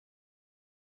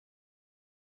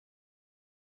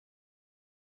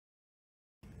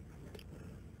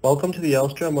Welcome to the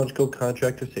Elstrom-Munchko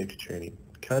Contractor Safety Training.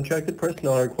 Contracted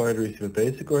personnel are required to receive a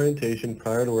basic orientation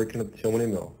prior to working at the Thilmany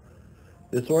Mill.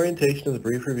 This orientation is a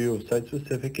brief review of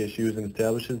site-specific issues and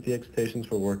establishes the expectations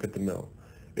for work at the mill.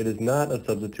 It is not a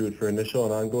substitute for initial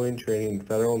and ongoing training in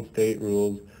federal and state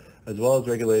rules, as well as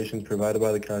regulations provided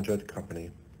by the contractor company.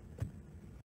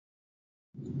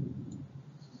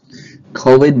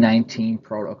 COVID-19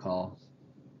 protocol.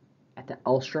 At the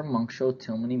Elstrom-Munchko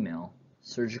Thilmany Mill,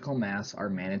 surgical masks are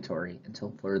mandatory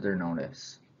until further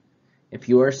notice. If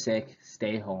you are sick,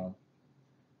 stay home.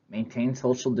 Maintain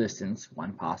social distance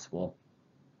when possible.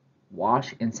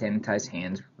 Wash and sanitize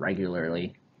hands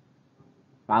regularly.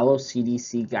 Follow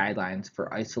CDC guidelines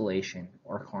for isolation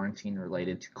or quarantine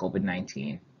related to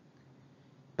COVID-19.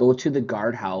 Go to the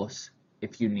guardhouse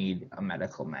if you need a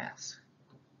medical mask.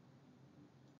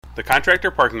 The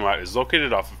contractor parking lot is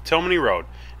located off of Thilmany Road.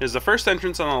 It is the first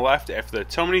entrance on the left after the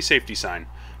Thilmany safety sign.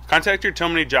 Contact your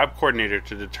Thilmany job coordinator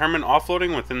to determine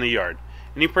offloading within the yard.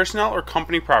 Any personnel or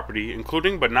company property,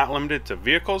 including but not limited to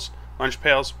vehicles, lunch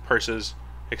pails, purses,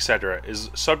 etc., is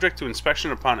subject to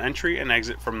inspection upon entry and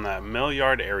exit from the mill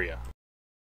yard area.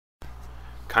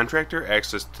 Contractor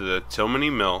access to the Thilmany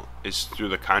Mill is through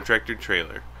the contractor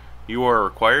trailer. You are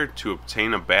required to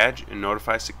obtain a badge and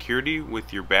notify security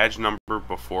with your badge number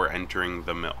before entering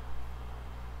the mill.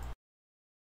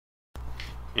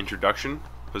 Introduction,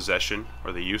 possession,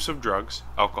 or the use of drugs,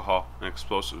 alcohol, and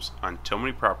explosives on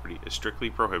Thilmany property is strictly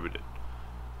prohibited.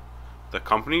 The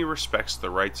company respects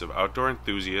the rights of outdoor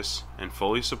enthusiasts and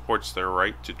fully supports their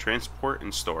right to transport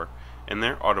and store, in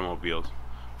their automobiles,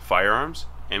 firearms,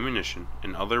 ammunition,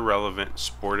 and other relevant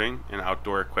sporting and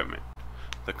outdoor equipment.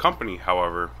 The company,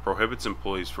 however, prohibits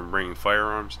employees from bringing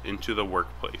firearms into the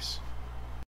workplace.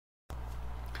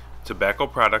 Tobacco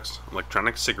products,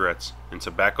 electronic cigarettes, and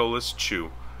tobacco-less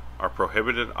chew are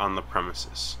prohibited on the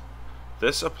premises.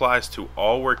 This applies to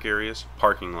all work areas,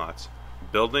 parking lots,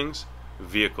 buildings,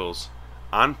 vehicles,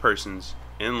 on persons,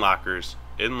 in lockers,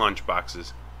 in lunch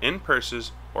boxes, in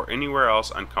purses, or anywhere else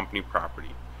on company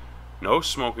property. No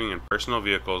smoking in personal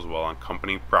vehicles while on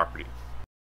company property.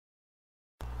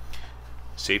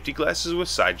 Safety glasses with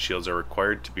side shields are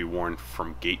required to be worn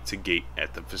from gate to gate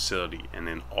at the facility and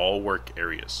in all work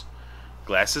areas.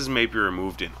 Glasses may be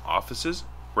removed in offices,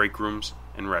 break rooms,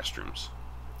 and restrooms.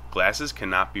 Glasses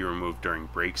cannot be removed during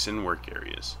breaks in work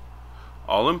areas.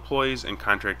 All employees and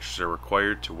contractors are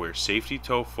required to wear safety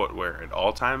toe footwear at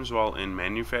all times while in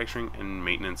manufacturing and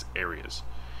maintenance areas.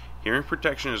 Hearing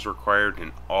protection is required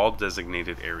in all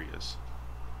designated areas.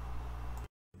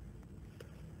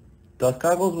 Dust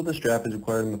goggles with a strap is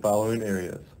required in the following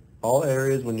areas. All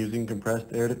areas when using compressed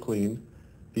air to clean,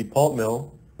 the pulp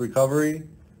mill, recovery,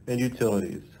 and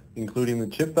utilities, including the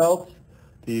chip belts,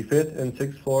 the 5th and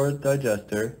 6th floor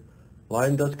digester,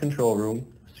 line dust control room,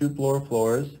 soup blower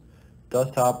floors,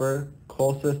 dust hopper,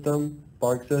 coal system,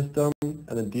 bark system, and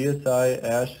the DSI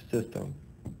ash system.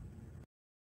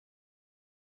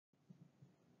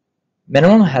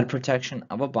 Minimum head protection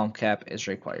of a bump cap is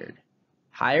required.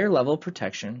 Higher level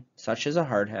protection, such as a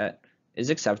hard hat, is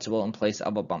acceptable in place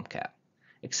of a bump cap.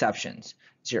 Exceptions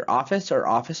is your office or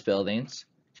office buildings,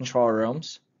 control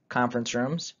rooms, conference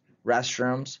rooms,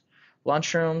 restrooms,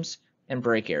 lunchrooms, and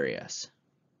break areas.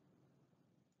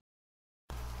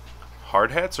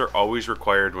 Hard hats are always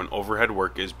required when overhead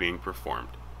work is being performed.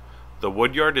 The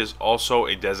woodyard is also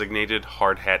a designated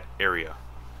hard hat area.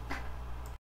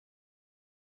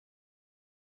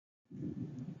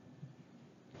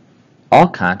 All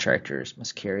contractors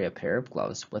must carry a pair of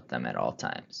gloves with them at all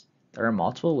times. There are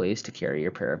multiple ways to carry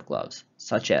your pair of gloves,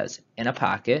 such as in a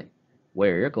pocket,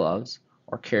 wear your gloves,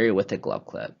 or carry with a glove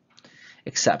clip.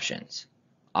 Exceptions: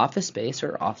 office space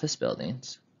or office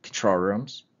buildings, control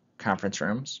rooms, conference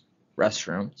rooms,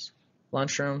 restrooms,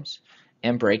 lunchrooms,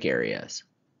 and break areas.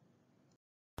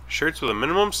 Shirts with a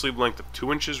minimum sleeve length of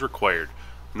 2 inches required.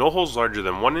 No holes larger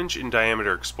than 1 inch in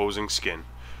diameter exposing skin.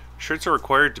 Shirts are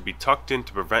required to be tucked in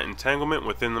to prevent entanglement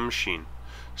within the machine.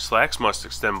 Slacks must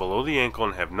extend below the ankle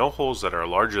and have no holes that are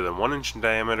larger than 1 inch in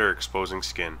diameter exposing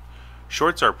skin.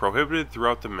 Shorts are prohibited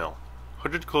throughout the mill.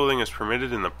 Hooded clothing is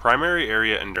permitted in the primary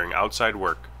area and during outside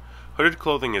work. Hooded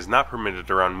clothing is not permitted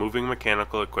around moving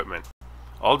mechanical equipment.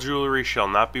 All jewelry shall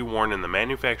not be worn in the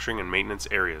manufacturing and maintenance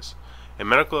areas. A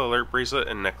medical alert bracelet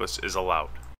and necklace is allowed.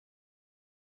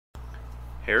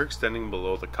 Hair extending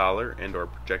below the collar and or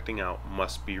projecting out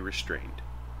must be restrained.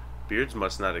 Beards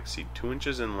must not exceed 2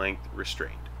 inches in length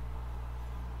restrained.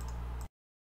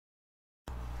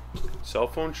 Cell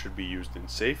phones should be used in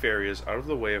safe areas out of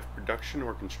the way of production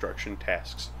or construction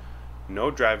tasks.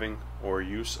 No driving or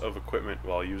use of equipment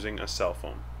while using a cell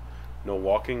phone. No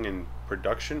walking in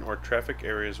production or traffic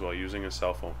areas while using a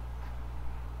cell phone.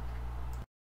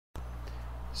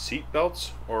 Seat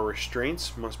belts or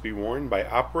restraints must be worn by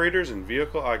operators and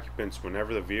vehicle occupants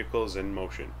whenever the vehicle is in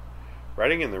motion.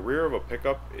 Riding in the rear of a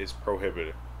pickup is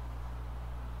prohibited.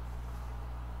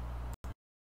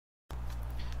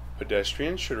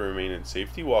 Pedestrians should remain in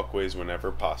safety walkways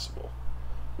whenever possible.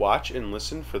 Watch and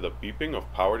listen for the beeping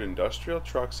of powered industrial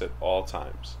trucks at all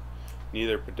times.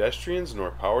 Neither pedestrians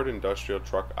nor powered industrial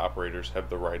truck operators have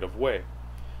the right of way.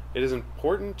 It is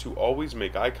important to always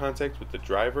make eye contact with the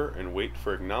driver and wait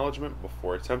for acknowledgement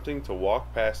before attempting to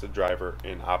walk past the driver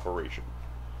in operation.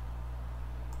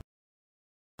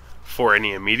 For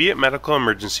any immediate medical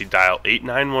emergency, dial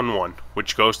 8911,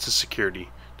 which goes to security.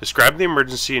 Describe the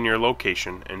emergency in your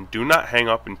location and do not hang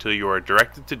up until you are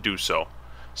directed to do so.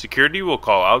 Security will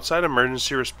call outside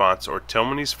emergency response or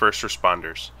Thilmany's first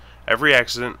responders. Every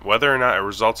accident, whether or not it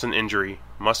results in injury,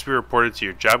 must be reported to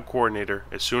your job coordinator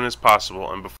as soon as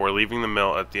possible and before leaving the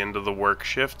mill at the end of the work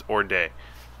shift or day.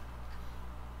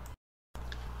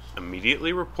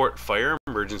 Immediately report fire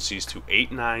emergencies to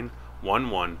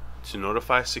 8911 to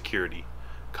notify security.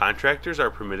 Contractors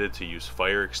are permitted to use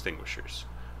fire extinguishers.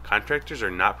 Contractors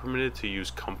are not permitted to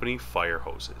use company fire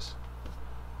hoses.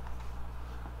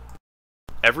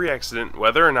 Every accident,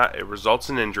 whether or not it results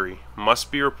in injury,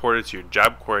 must be reported to your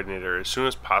job coordinator as soon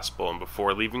as possible and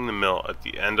before leaving the mill at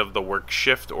the end of the work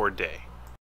shift or day.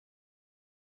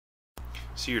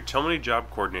 See your Thilmany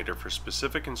job coordinator for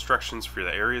specific instructions for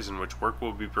the areas in which work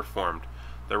will be performed.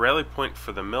 The rally point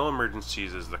for the mill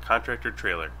emergencies is the contractor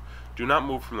trailer. Do not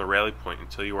move from the rally point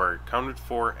until you are accounted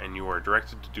for and you are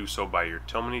directed to do so by your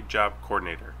Thilmany job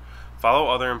coordinator.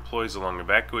 Follow other employees along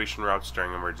evacuation routes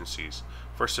during emergencies.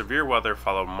 For severe weather,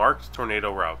 follow marked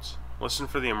tornado routes. Listen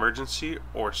for the emergency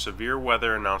or severe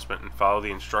weather announcement and follow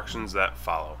the instructions that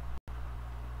follow.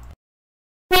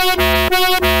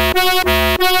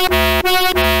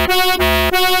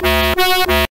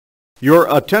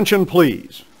 Your attention,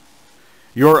 please.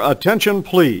 Your attention,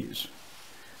 please.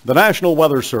 The National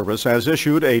Weather Service has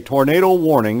issued a tornado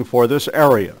warning for this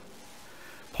area.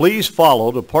 Please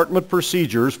follow department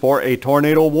procedures for a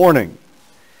tornado warning.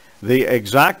 The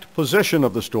exact position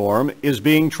of the storm is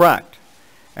being tracked,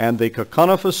 and the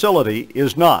Kaukauna facility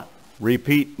is not,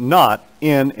 repeat, not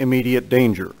in immediate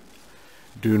danger.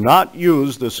 Do not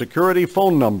use the security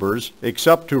phone numbers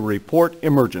except to report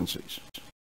emergencies.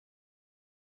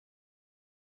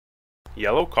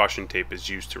 Yellow caution tape is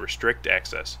used to restrict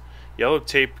access. Yellow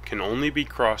tape can only be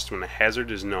crossed when a hazard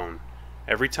is known.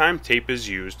 Every time tape is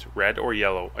used, red or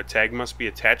yellow, a tag must be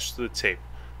attached to the tape.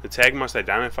 The tag must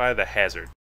identify the hazard.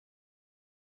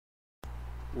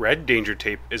 Red danger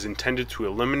tape is intended to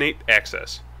eliminate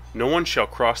access. No one shall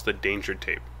cross the danger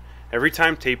tape. Every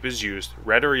time tape is used,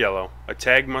 red or yellow, a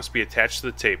tag must be attached to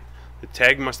the tape. The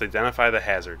tag must identify the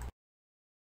hazard.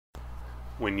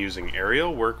 When using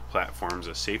aerial work platforms,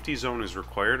 a safety zone is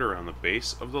required around the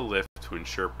base of the lift to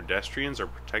ensure pedestrians are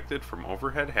protected from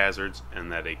overhead hazards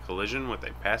and that a collision with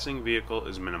a passing vehicle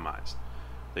is minimized.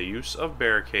 The use of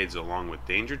barricades along with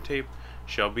danger tape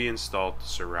shall be installed to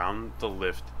surround the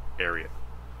lift area.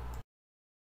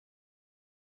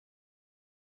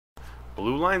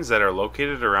 Blue lines that are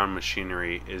located around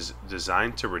machinery is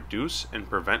designed to reduce and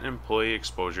prevent employee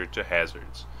exposure to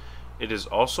hazards. It is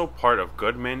also part of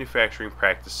good manufacturing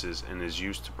practices and is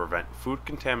used to prevent food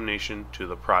contamination to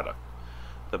the product.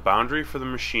 The boundary for the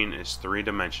machine is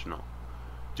three-dimensional.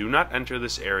 Do not enter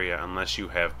this area unless you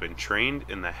have been trained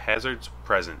in the hazards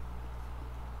present.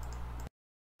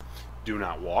 Do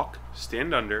not walk,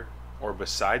 stand under, or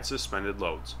beside suspended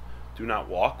loads. Do not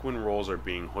walk when rolls are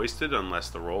being hoisted unless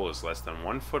the roll is less than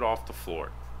 1 foot off the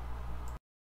floor.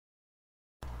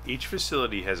 Each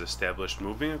facility has established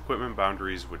moving equipment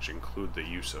boundaries which include the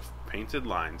use of painted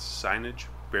lines, signage,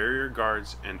 barrier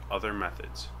guards, and other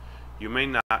methods. You may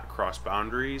not cross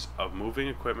boundaries of moving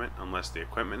equipment unless the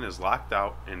equipment is locked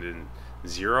out and in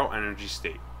zero energy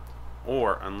state,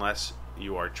 or unless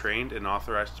you are trained and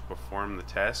authorized to perform the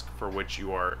task for which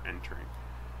you are entering.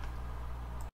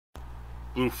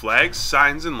 Blue flags,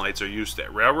 signs, and lights are used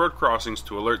at railroad crossings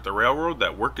to alert the railroad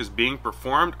that work is being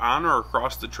performed on or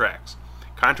across the tracks.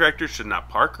 Contractors should not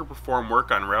park or perform work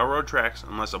on railroad tracks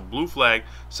unless a blue flag,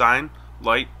 sign,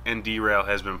 light, and derail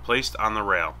has been placed on the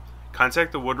rail.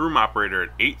 Contact the woodroom operator at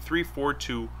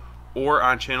 8342 or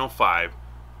on Channel 5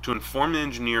 to inform the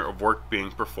engineer of work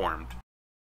being performed.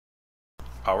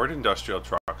 Powered industrial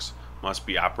trucks must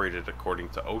be operated according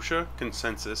to OSHA,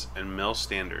 consensus, and mill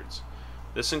standards.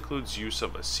 This includes use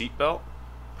of a seatbelt,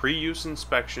 pre-use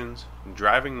inspections,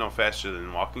 driving no faster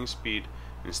than walking speed,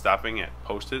 and stopping at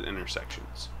posted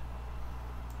intersections.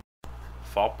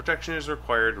 Fall protection is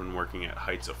required when working at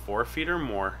heights of 4 feet or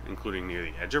more, including near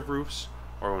the edge of roofs,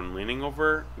 or when leaning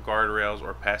over guardrails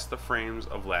or past the frames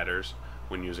of ladders,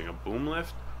 when using a boom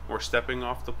lift, or stepping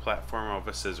off the platform of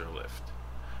a scissor lift.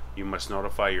 You must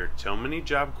notify your Thilmany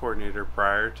job coordinator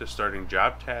prior to starting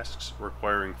job tasks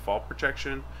requiring fall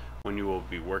protection when you will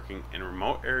be working in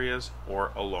remote areas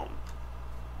or alone.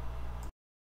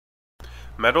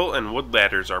 Metal and wood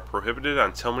ladders are prohibited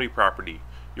on Thilmany property.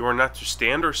 You are not to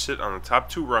stand or sit on the top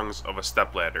 2 rungs of a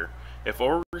step ladder. If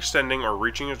overextending or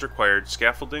reaching is required,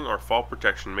 scaffolding or fall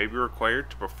protection may be required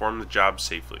to perform the job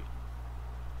safely.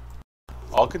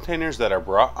 All containers that are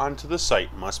brought onto the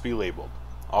site must be labeled.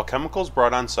 All chemicals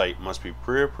brought on site must be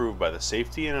pre-approved by the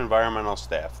safety and environmental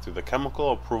staff through the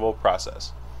chemical approval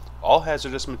process. All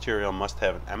hazardous material must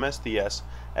have an MSDS,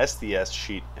 SDS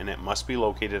sheet, and it must be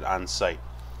located on site.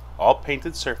 All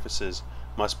painted surfaces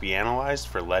must be analyzed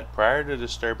for lead prior to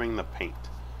disturbing the paint.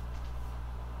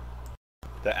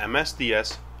 The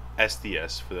MSDS,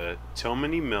 SDS for the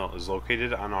Thilmany mill is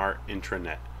located on our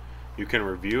intranet. You can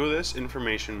review this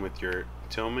information with your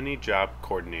Thilmany job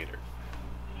coordinator.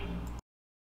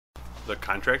 The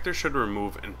contractor should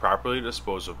remove and properly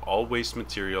dispose of all waste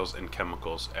materials and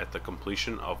chemicals at the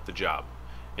completion of the job.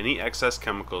 Any excess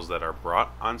chemicals that are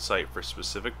brought on site for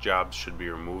specific jobs should be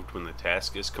removed when the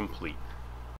task is complete.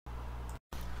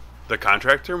 The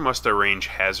contractor must arrange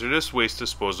hazardous waste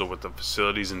disposal with the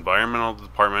facility's environmental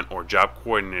department or job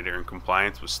coordinator in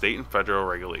compliance with state and federal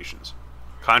regulations.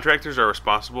 Contractors are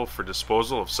responsible for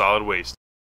disposal of solid waste.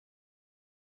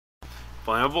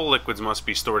 Flammable liquids must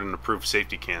be stored in approved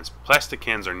safety cans. Plastic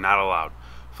cans are not allowed.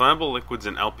 Flammable liquids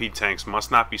in LP tanks must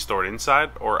not be stored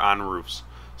inside or on roofs.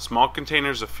 Small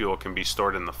containers of fuel can be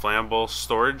stored in the flammable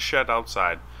storage shed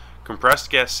outside. Compressed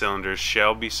gas cylinders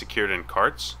shall be secured in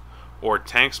carts, or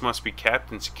tanks must be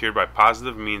capped and secured by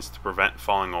positive means to prevent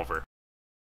falling over.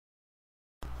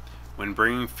 When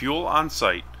bringing fuel on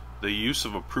site, the use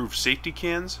of approved safety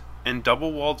cans and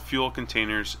double-walled fuel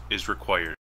containers is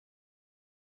required.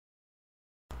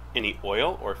 Any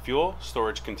oil or fuel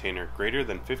storage container greater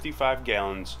than 55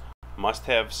 gallons must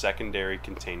have secondary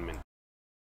containment.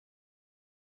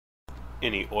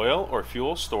 Any oil or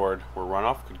fuel stored where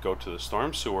runoff could go to the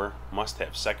storm sewer must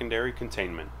have secondary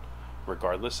containment,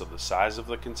 regardless of the size of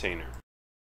the container.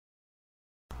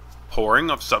 Pouring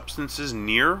of substances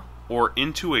near or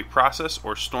into a process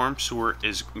or storm sewer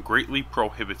is greatly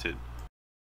prohibited.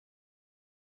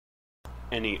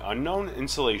 Any unknown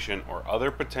insulation or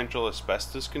other potential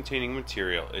asbestos-containing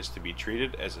material is to be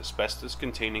treated as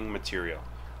asbestos-containing material.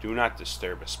 Do not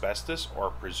disturb asbestos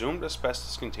or presumed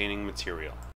asbestos-containing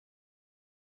material.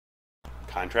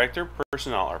 Contractor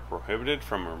personnel are prohibited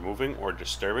from removing or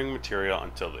disturbing material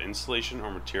until the insulation or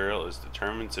material is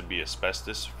determined to be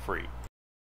asbestos-free.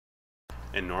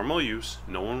 In normal use,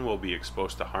 no one will be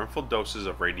exposed to harmful doses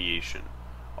of radiation.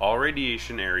 All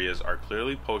radiation areas are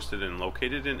clearly posted and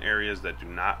located in areas that do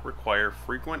not require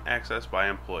frequent access by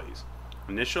employees.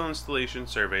 Initial installation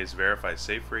surveys verify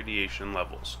safe radiation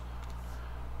levels.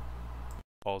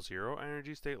 All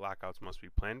zero-energy state lockouts must be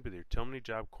planned with your Thilmany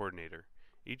job coordinator.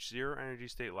 Each zero-energy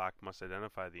state lock must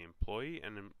identify the employee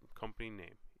and company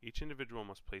name. Each individual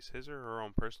must place his or her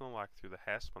own personal lock through the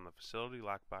hasp on the facility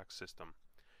lockbox system.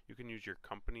 You can use your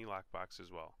company lockbox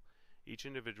as well. Each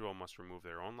individual must remove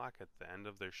their own lock at the end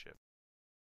of their shift.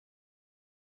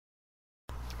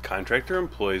 Contractor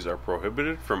employees are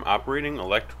prohibited from operating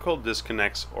electrical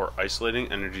disconnects or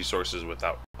isolating energy sources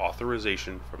without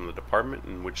authorization from the department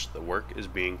in which the work is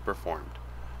being performed.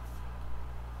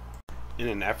 In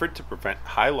an effort to prevent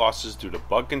high losses due to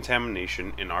bug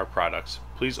contamination in our products,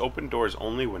 please open doors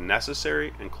only when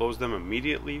necessary and close them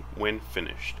immediately when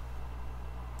finished.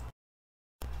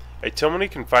 A Thilmany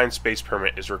confined space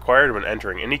permit is required when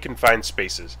entering any confined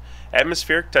spaces.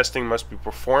 Atmospheric testing must be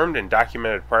performed and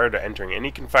documented prior to entering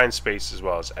any confined space as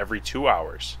well as every 2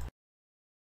 hours.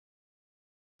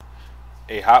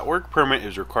 A hot work permit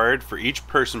is required for each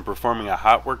person performing a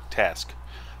hot work task.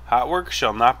 Hot work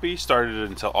shall not be started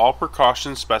until all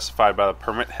precautions specified by the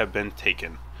permit have been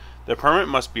taken. The permit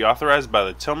must be authorized by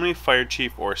the Thilmany Fire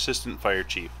Chief or Assistant Fire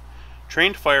Chief.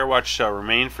 Trained fire watch shall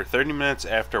remain for 30 minutes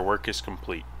after work is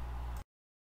complete.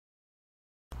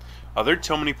 Other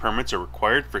Thilmany permits are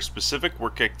required for specific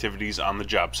work activities on the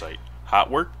job site.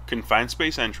 Hot work, confined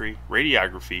space entry,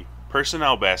 radiography,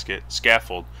 personnel basket,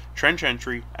 scaffold, trench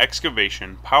entry,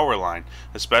 excavation, power line,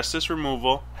 asbestos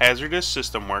removal, hazardous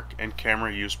system work, and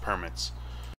camera use permits.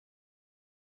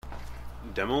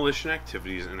 Demolition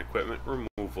activities and equipment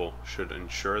removal should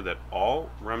ensure that all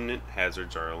remnant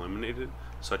hazards are eliminated,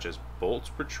 such as bolts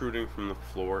protruding from the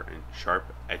floor and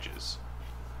sharp edges.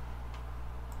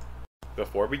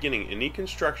 Before beginning any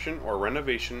construction or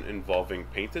renovation involving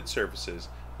painted surfaces,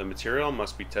 the material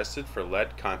must be tested for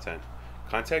lead content.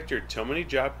 Contact your Thilmany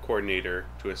job coordinator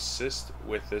to assist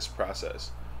with this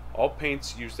process. All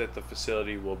paints used at the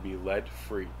facility will be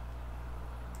lead-free.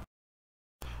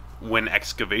 When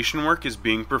excavation work is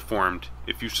being performed,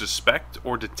 if you suspect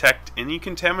or detect any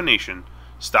contamination,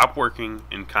 stop working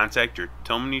and contact your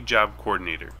Thilmany job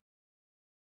coordinator.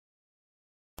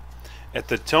 At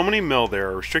the Thilmany Mill, there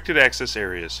are restricted access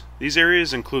areas. These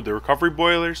areas include the recovery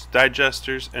boilers,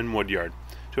 digesters, and woodyard.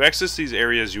 To access these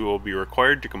areas, you will be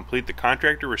required to complete the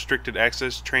Contractor Restricted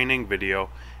Access training video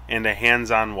and a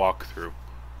hands-on walkthrough.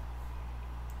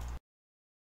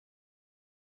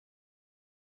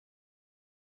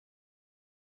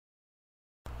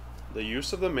 The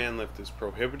use of the man lift is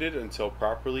prohibited until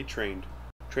properly trained.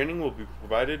 Training will be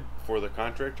provided for the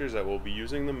contractors that will be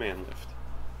using the man lift.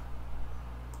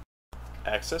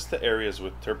 Access to areas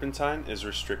with turpentine is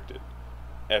restricted.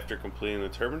 After completing the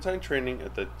turpentine training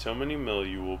at the Thilmany Mill,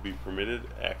 you will be permitted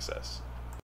access.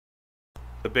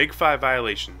 The Big Five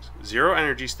violations: zero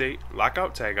energy state,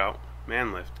 lockout tagout,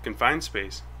 man lift, confined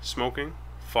space, smoking,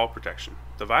 fall protection.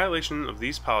 The violation of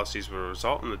these policies will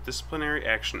result in the disciplinary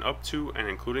action up to and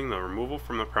including the removal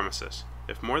from the premises.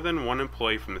 If more than one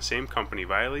employee from the same company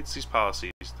violates these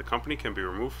policies, the company can be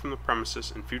removed from the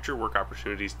premises and future work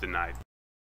opportunities denied.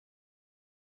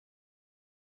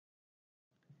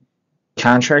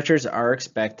 Contractors are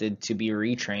expected to be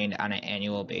retrained on an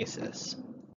annual basis.